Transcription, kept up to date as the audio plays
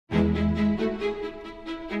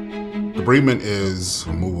Debridement is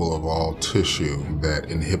removal of all tissue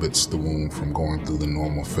that inhibits the wound from going through the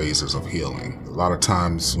normal phases of healing. A lot of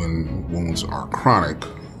times when wounds are chronic,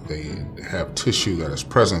 they have tissue that is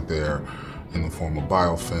present there in the form of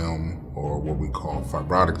biofilm or what we call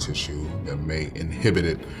fibrotic tissue that may inhibit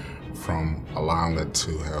it from allowing it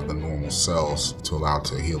to have the normal cells to allow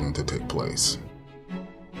healing to take place.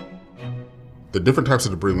 The different types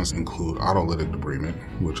of debridements include autolytic debridement,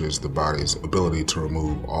 which is the body's ability to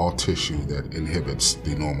remove all tissue that inhibits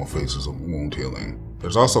the normal phases of wound healing.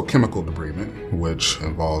 There's also chemical debridement, which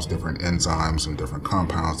involves different enzymes and different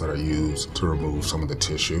compounds that are used to remove some of the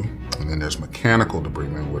tissue. And then there's mechanical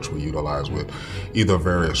debridement, which we utilize with either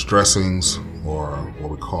various dressings or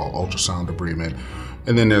what we call ultrasound debridement.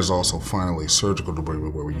 And then there's also finally surgical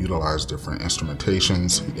debridement, where we utilize different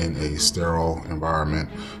instrumentations in a sterile environment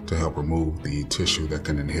to help remove the tissue that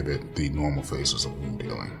can inhibit the normal phases of wound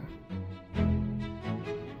healing.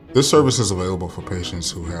 This service is available for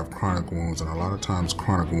patients who have chronic wounds, and a lot of times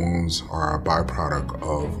chronic wounds are a byproduct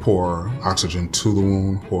of poor oxygen to the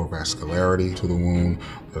wound, poor vascularity to the wound.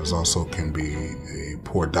 There's also can be a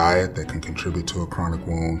poor diet that can contribute to a chronic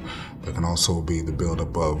wound. There can also be the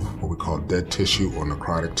buildup of what we call dead tissue or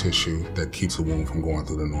necrotic tissue that keeps the wound from going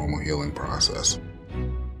through the normal healing process.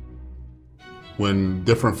 When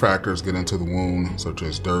different factors get into the wound, such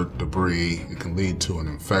as dirt, debris, it can lead to an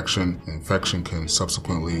infection. The infection can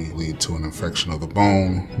subsequently lead to an infection of the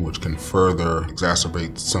bone, which can further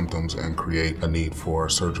exacerbate symptoms and create a need for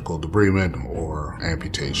surgical debridement or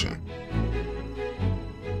amputation.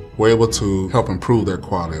 We're able to help improve their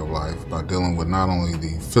quality of life by dealing with not only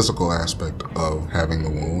the physical aspect of having the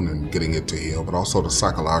wound and getting it to heal, but also the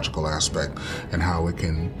psychological aspect and how it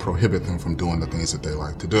can prohibit them from doing the things that they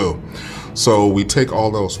like to do. So we take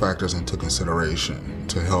all those factors into consideration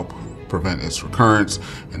to help prevent its recurrence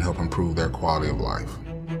and help improve their quality of life.